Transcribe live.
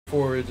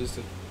forward just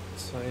a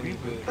tiny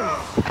bit.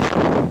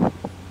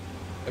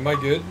 Am I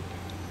good?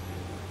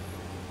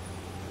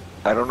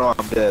 I don't know,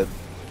 I'm dead.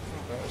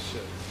 Oh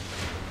shit.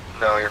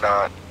 No, you're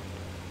not.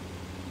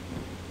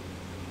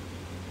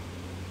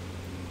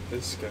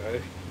 This guy.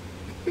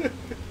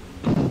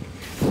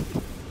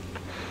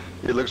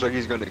 It looks like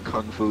he's gonna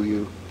kung fu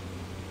you.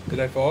 Did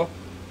I fall?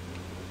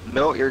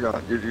 No, you're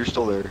gone. You're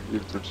still there.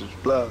 You're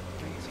just blah.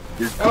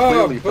 You Oh,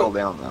 clearly but- fell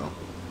down now.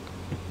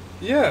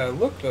 Yeah,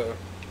 look though.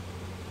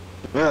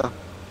 Yeah,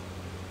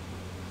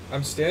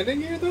 I'm standing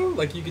here though?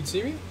 Like you can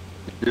see me?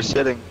 you're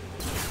sitting.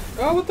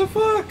 Oh, what the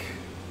fuck?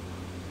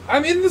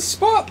 I'm in the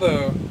spot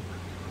though.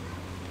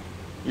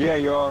 Yeah,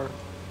 you are.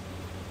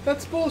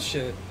 That's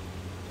bullshit.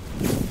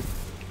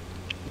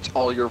 It's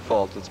all your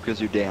fault. It's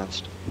because you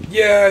danced.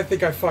 Yeah, I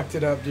think I fucked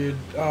it up, dude.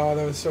 Oh,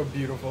 that was so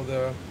beautiful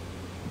though.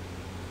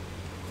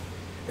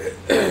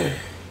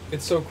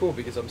 It's so cool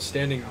because I'm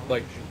standing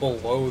like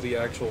below the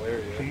actual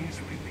area.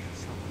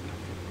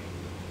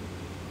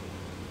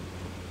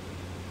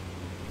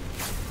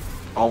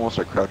 Almost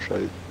at crouch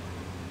height.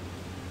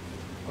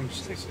 I'm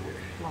just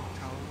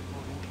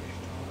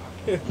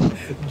here.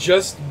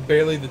 Just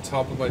barely the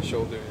top of my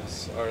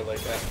shoulders are like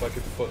at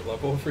fucking foot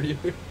level for you.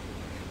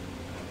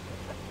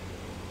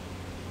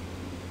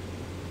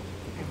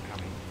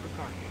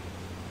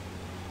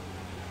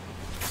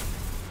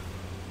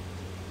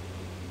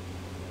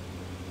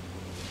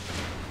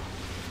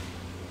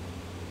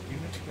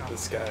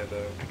 This guy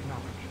though.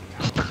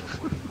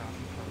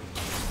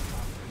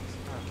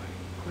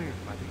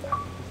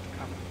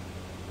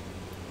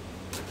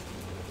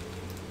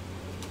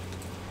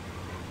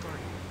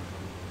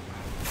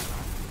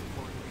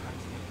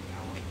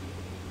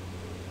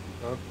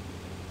 Huh?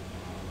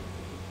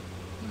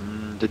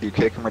 Did you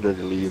kick him or did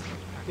he leave?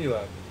 He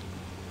left.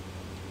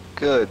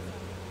 Good.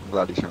 I'm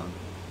glad he's gone.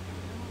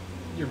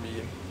 You're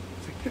mean.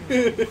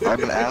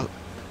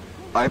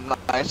 I'm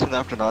nice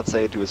enough to not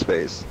say it to his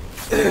face.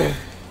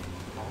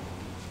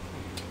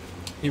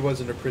 He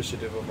wasn't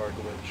appreciative of our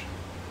glitch.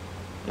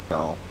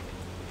 No.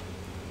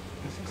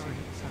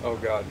 Oh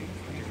god, do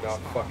not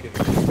fucking.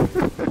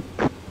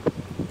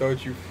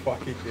 Don't you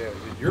fucking dare,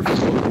 dude. You're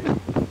floating.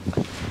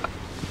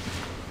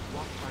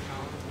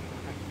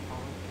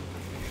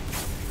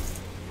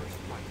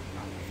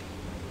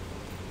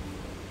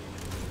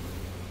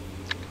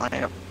 I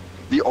am.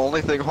 The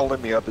only thing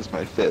holding me up is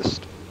my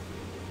fist.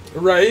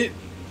 Right?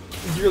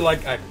 You're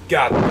like, I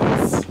got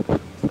this.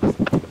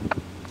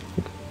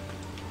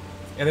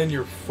 And then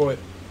your foot.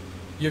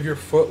 You have your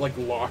foot like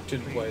locked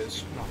in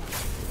place.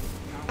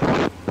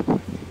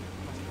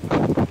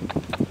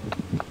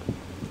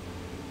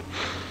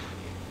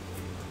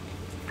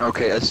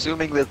 Okay,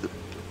 assuming that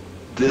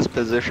this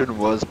position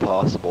was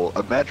possible,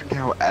 imagine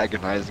how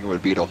agonizing it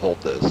would be to hold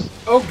this.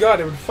 Oh god,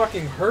 it would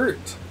fucking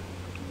hurt.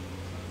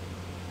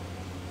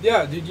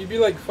 Yeah, dude, you'd be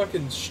like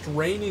fucking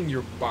straining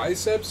your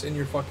biceps and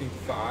your fucking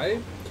thigh.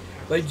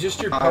 Like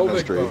just your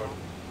pelvic bone.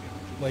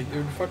 Like it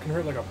would fucking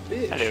hurt like a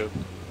bitch. Hello.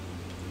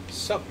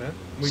 Sup, man?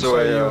 We So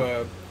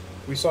saw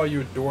we saw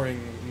you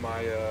adoring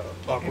my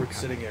awkward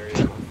sitting area.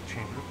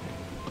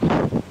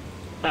 I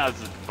was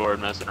just bored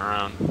messing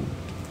around.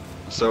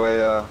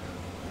 So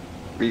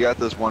we got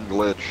this one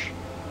glitch.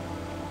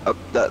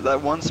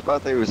 That one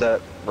spot that he was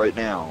at right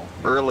now,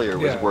 earlier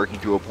was Yeah. working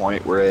to a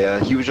point where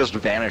he was just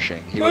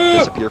vanishing. He would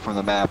disappear from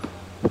the map.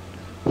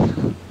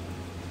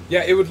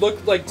 Yeah, it would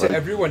look like to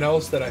everyone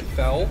else that I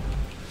fell,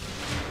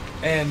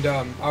 and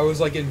I was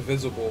like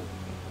invisible,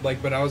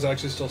 like, but I was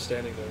actually still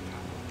standing there.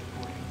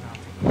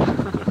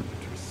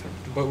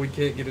 But we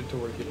can't get it to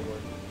work anymore.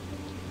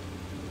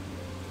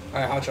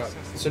 Alright, hotshot.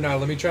 So now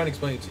let me try and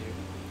explain it to you.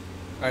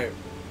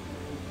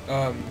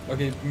 Alright.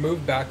 Okay,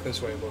 move back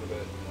this way a little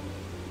bit.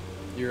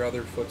 Your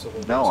other foot's a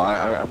little bit No, too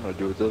far. I'm gonna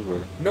do it this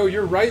way. No,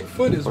 your right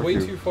foot is Fuck way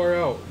you. too far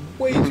out.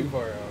 Way too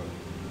far out.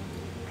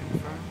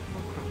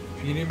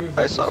 You need to move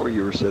back I saw this where way.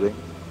 you were sitting.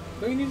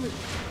 No, you need to...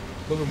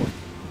 A little bit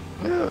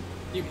more. Yeah,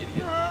 You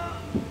idiot.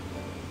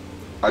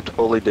 I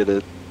totally did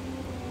it.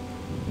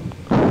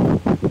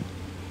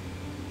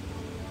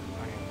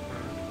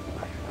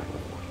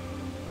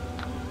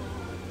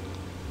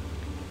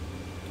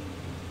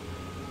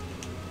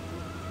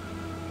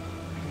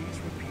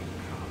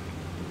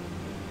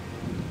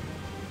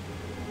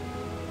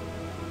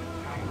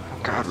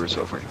 God, we're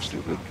so fucking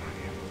stupid.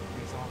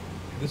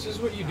 This is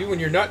what you do when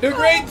you're not doing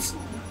great!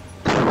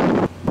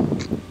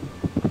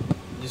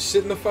 You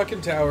sit in the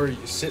fucking tower, you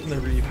sit in the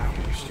reef, and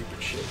you do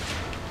stupid shit.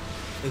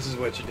 This is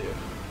what you do.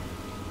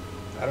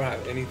 I don't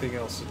have anything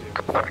else to do.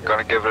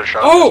 Gonna give it a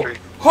shot. Oh! Mystery.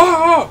 Ha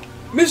ha!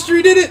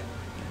 Mystery did it!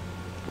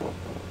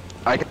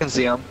 I can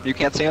see him. You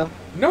can't see him?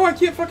 No, I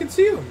can't fucking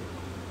see him.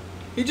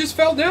 He just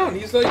fell down.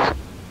 He's like...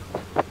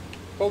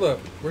 Hold up.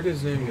 Where'd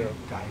his name go?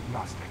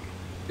 Diagnostic.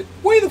 It's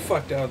way the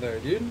fuck down there,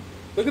 dude.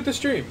 Look at the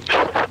stream.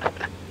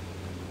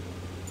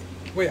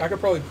 Wait, I could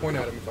probably point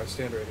at him if I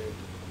stand right here.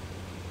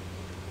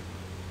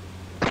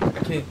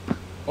 I can't...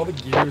 All the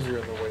gears are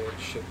in the way and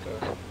shit,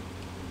 though.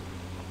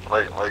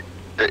 Like,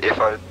 if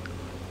I...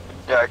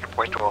 Yeah, I can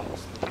point to him.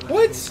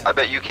 What? I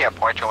bet you can't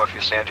point to him if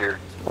you stand here.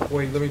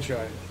 Wait, let me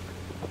try.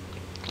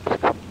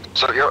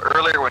 So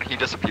earlier when he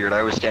disappeared,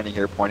 I was standing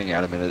here pointing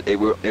at him, and it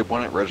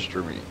wouldn't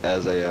register me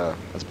as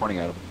pointing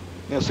at him.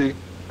 Yeah, see,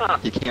 Huh.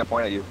 he can't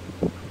point at you.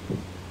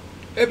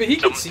 Yeah, but he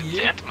can Someone's see you.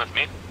 chanting with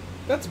me.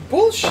 That's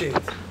bullshit.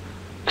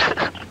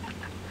 God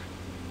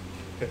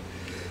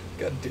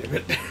damn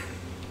it.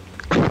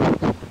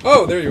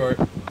 Oh, there you are.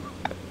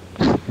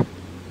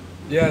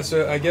 Yeah,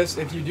 so I guess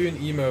if you do an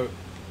emote,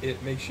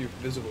 it makes you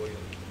visible again.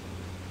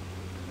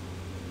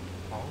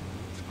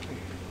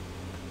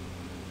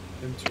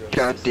 Interesting.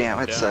 God damn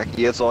it, Yeah.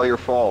 Seki, it's all your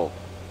fault.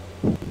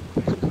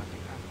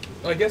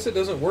 I guess it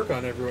doesn't work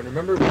on everyone.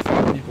 Remember, we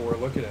thought people were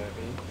looking at me.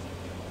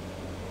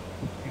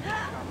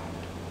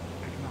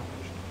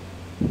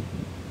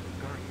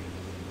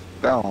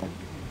 Boom.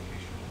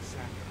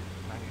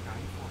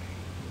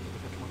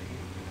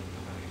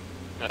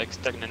 Like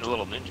stuck in a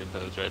little ninja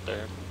pose right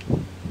there.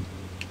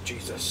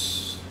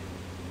 Jesus.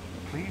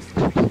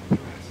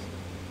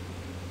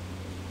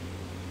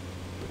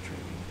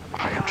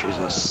 I am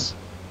Jesus.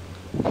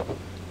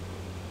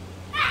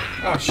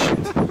 Oh, shit.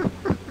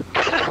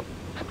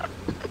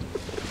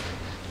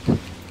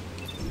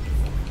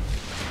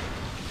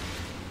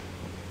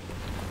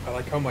 I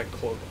like how my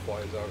cloak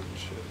flies out and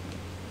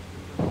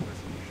shit.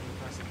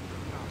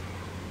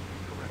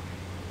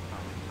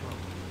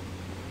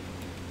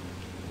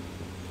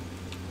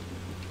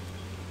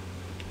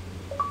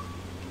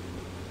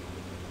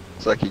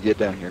 Seki, get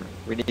down here.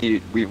 We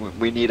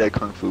need a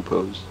kung fu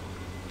pose.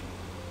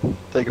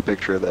 Take a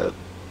picture of that.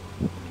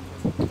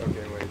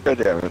 Okay, wait. God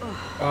damn it.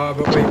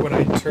 But wait, when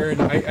I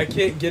turn, I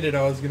can't get it.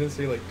 I was gonna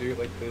say, like, do it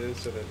like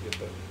this and then get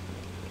the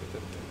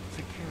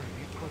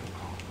Security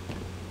protocol.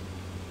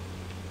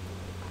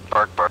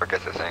 Bark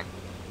is the thing.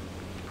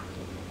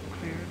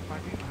 Cleared by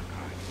the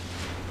archives.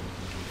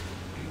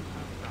 Do you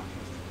have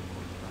documents?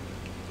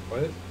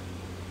 What?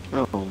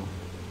 No.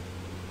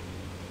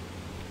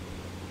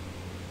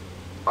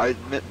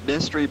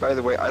 Mystery, by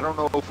the way, I don't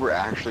know if we're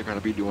actually going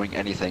to be doing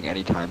anything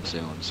anytime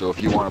soon, so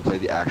if you want to play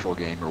the actual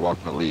game, you're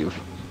welcome to leave.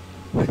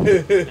 Yeah, I'm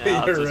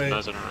You're just right.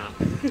 messing around.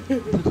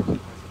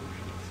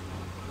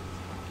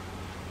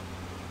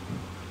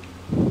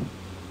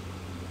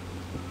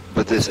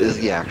 But this is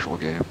the actual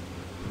game.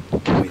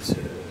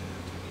 Wizard.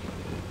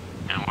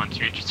 And once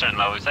you reach a certain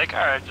level, it's like,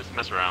 alright, just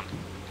mess around.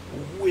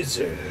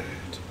 Wizard.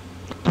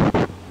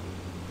 Please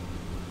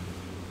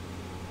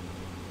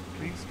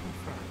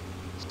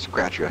confirm.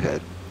 Scratch your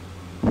head.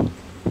 Hold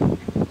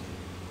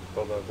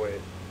up,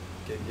 wait.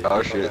 Get Oh,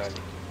 my shit. back.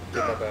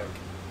 Get my back.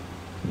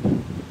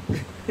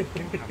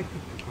 Incoming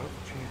to growth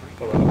chamber.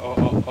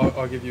 Hold on,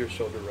 I'll give you a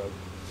shoulder rub.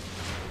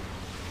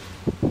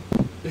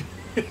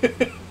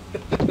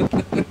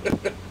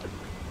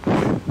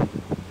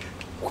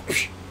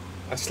 Whoosh.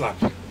 I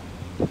slapped you.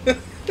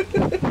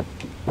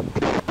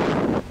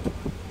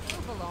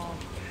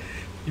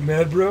 You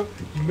mad, bro?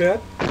 You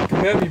mad?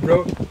 Come at me,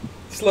 bro.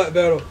 Slap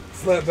battle.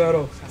 Slap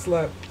battle.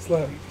 Slap,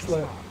 slap,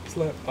 slap,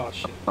 slap. Oh,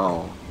 shit.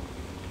 Oh.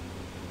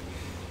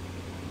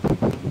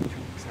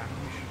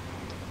 Examination.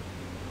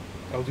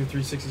 I'll do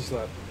 360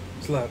 slap.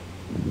 Slap.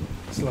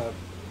 Slap.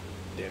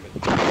 Damn it.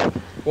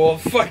 Well,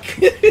 fuck.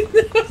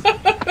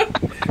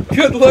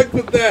 Good luck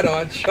with that,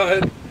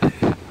 Onshot.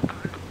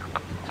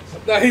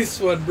 Nice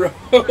one, bro.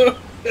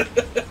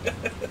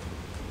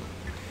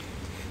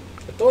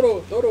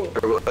 Toro, Toro.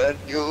 And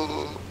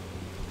you...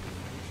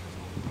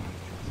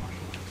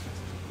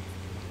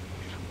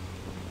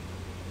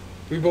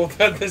 We both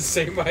had the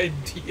same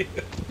idea.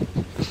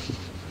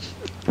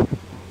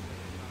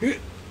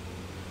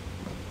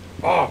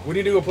 Oh, we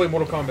need to go play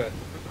Mortal Kombat.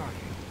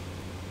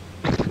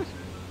 I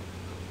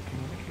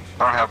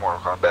don't have Mortal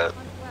Kombat.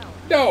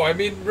 No, I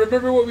mean,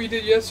 remember what we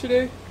did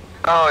yesterday?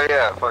 Oh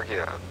yeah, fuck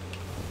yeah.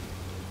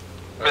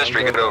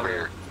 Mystery, get over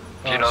here.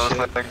 Do you know this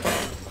shit. thing?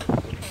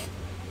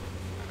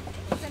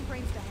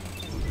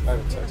 I have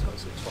a text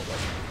message. Hold on.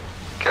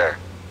 Okay.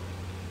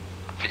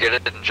 If you get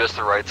it in just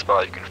the right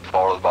spot, you can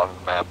follow the bottom of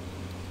the map.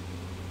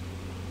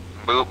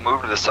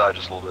 Move to the side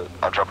just a little bit.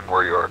 I'm jumping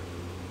where you are.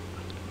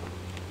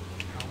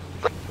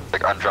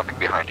 Like I'm jumping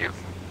behind you.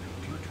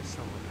 Due to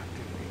solar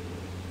activity.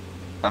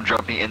 I'm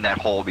jumping in that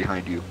hole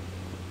behind you.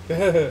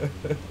 Ow.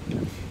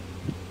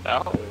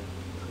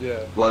 Yeah.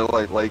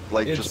 Like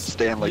It's- just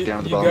stand like you- down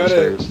at the you bottom of the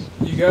gotta- stairs.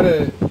 You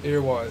gotta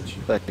ear watch.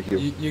 Thank you.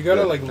 You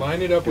gotta Yeah. like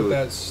line it up with Do it.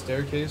 that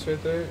staircase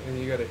right there, and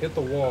you gotta hit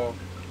the wall,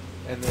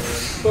 and then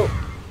boom.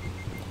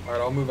 All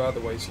right, I'll move out of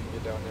the way so you can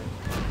get down there.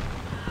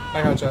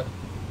 Hi, Hotshot.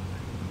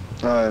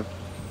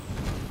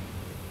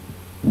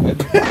 And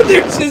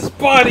there's his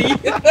body.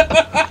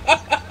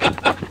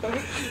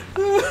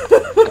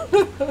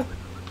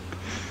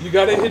 You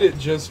gotta hit it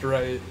just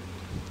right.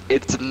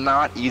 It's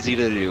not easy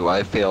to do.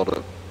 I failed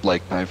it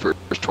like my first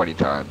 20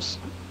 times.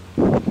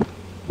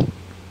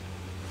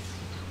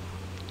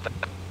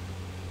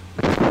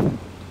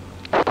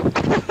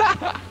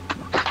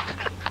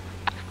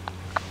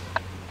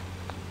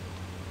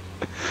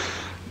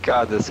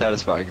 God, the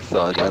satisfying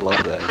thud. I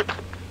love that.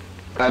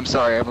 I'm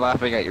sorry, I'm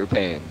laughing at your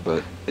pain,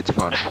 but it's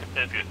funny.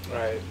 That's good. All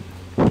right.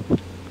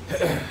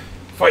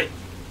 Fight.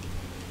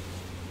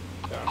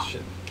 Oh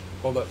shit.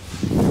 Hold up.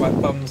 My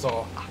thumb's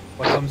all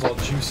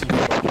juicy from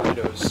my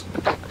burritos.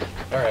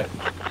 Alright.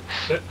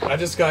 I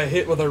just got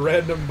hit with a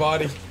random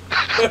body.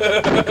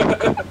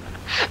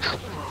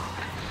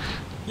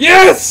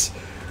 Yes!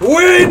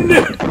 Win!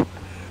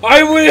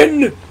 I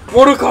win!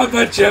 Mortal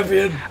Kombat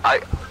champion! I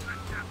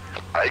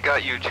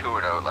got you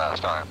 2-0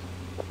 last time.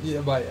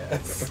 Yeah, my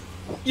ass.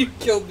 You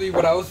killed me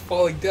when I was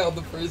falling down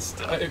the first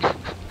time.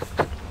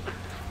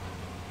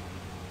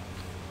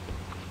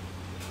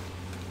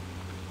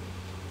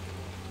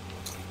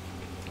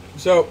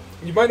 So,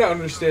 you might not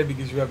understand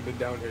because you haven't been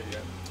down here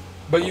yet.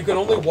 But you can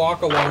only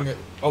walk along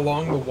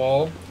the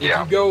wall. If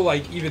Yeah. you go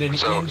like even an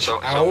inch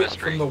out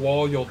mystery. from the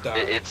wall, you'll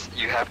die.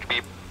 You have to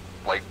be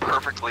like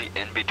perfectly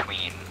in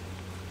between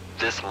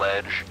this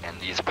ledge and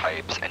these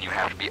pipes, and you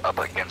have to be up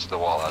against the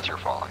wall as you're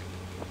falling.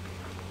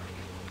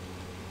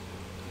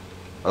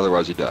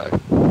 Otherwise, you die.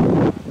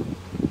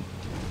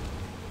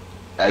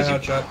 As you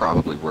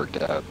probably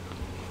worked out.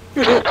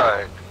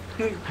 Alright.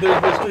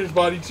 There's Mystery's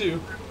body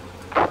too.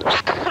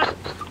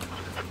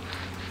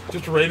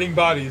 Just raining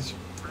bodies.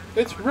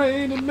 It's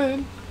raining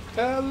men.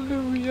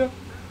 Hallelujah.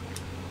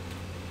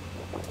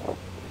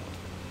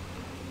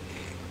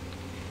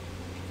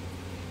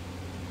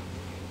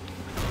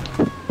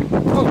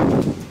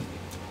 Oh.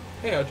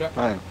 Hey, I'll drop.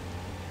 Hi.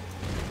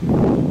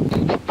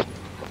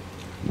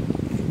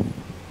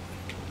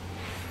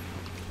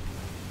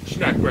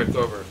 Snack break's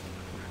over.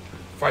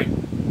 Fight.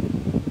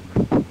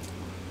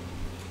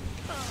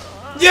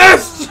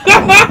 Yes!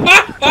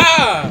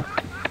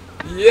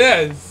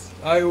 Yes!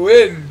 I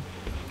win!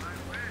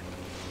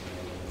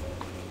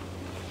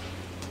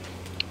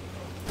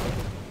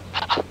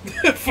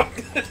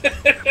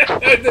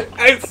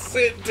 I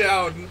sit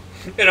down,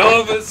 and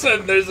all of a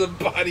sudden there's a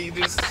body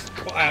just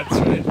splats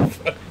right in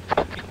front of me.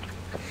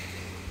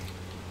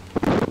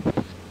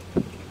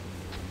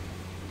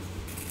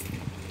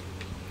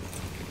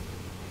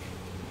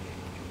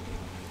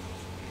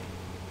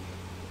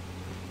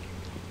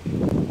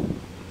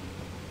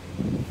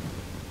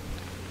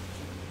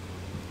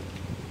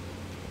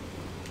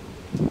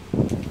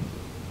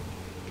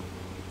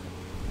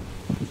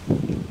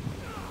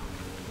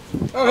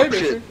 Oh, hey,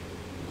 Mister.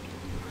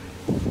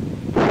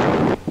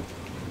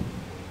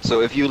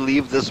 So if you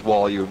leave this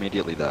wall, you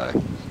immediately die.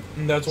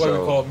 And that's why we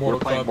call it Mortal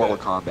We're playing Kombat. Mortal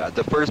Kombat.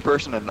 The first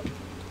person, and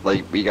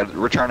like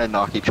we're trying to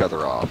knock each other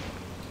off.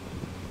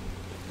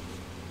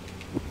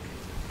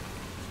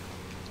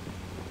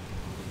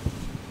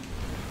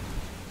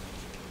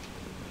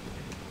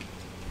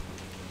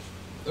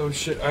 Oh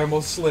shit! I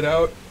almost slid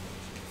out.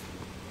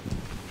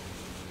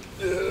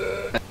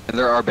 And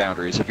there are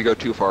boundaries. If you go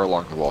too far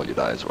along the wall, you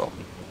die as well.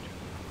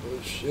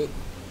 Oh shit!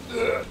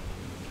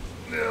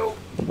 No.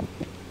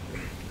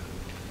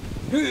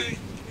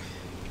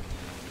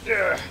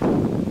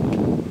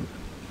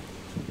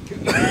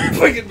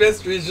 Fucking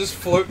Mystery is just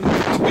floating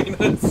between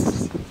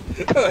us.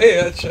 Oh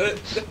hey, that's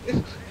shut.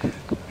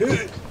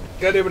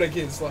 God damn it! I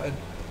can't slide.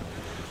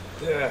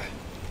 Yeah.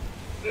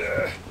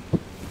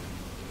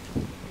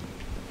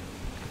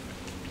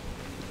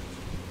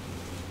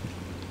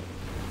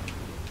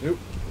 Nope.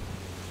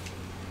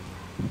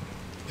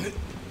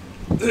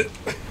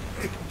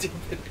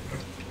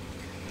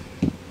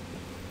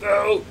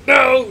 No,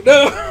 no,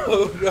 no!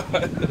 Oh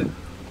god.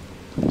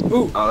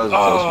 Ooh. Oh, that was a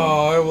close one.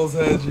 I almost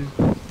had you.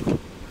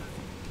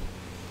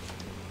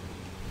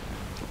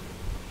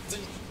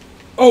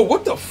 Oh,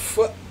 what the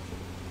fuck?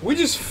 We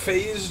just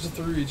phased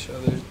through each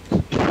other.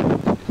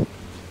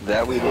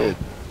 That we did.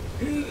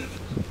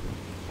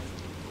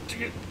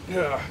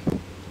 Yeah.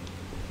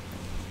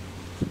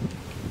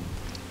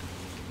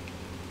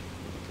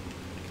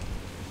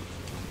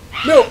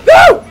 No!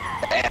 No!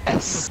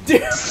 Yes.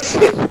 Damn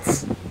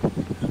it!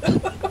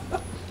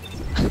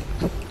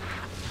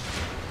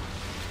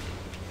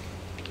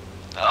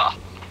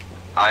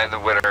 I am the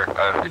winner.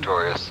 I'm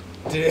victorious.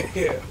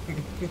 Damn.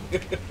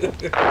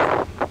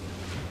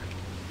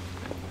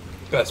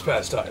 Best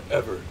pastime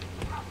ever.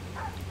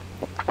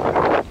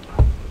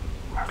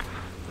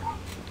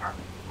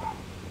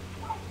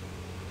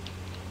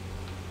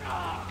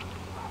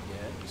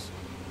 Yes.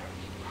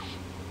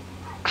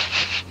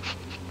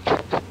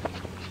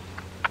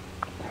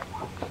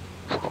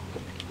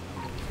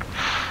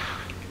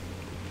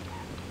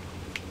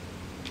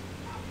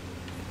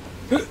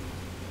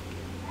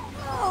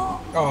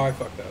 Oh, I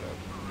fucked that up.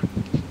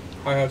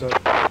 I had to.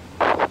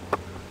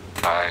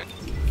 Alright.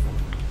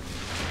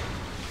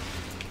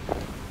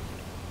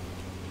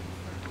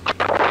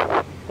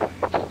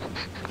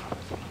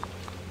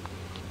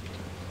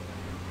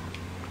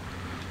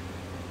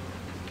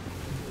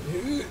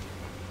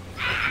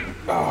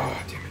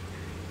 Ah, damn it.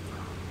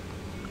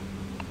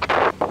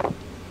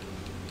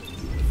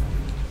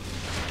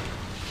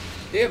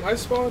 Damn, I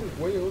spawned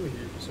way over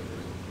here for some reason.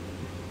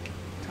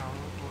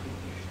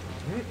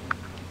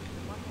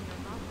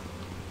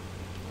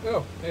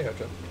 Oh, hey,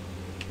 Hutcha.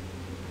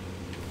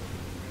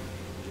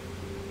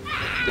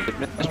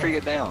 Did Mystery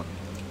get down?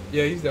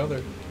 Yeah, he's down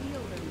there.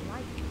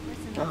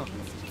 Oh.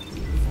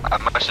 I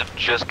must have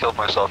just killed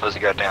myself as he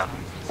got down.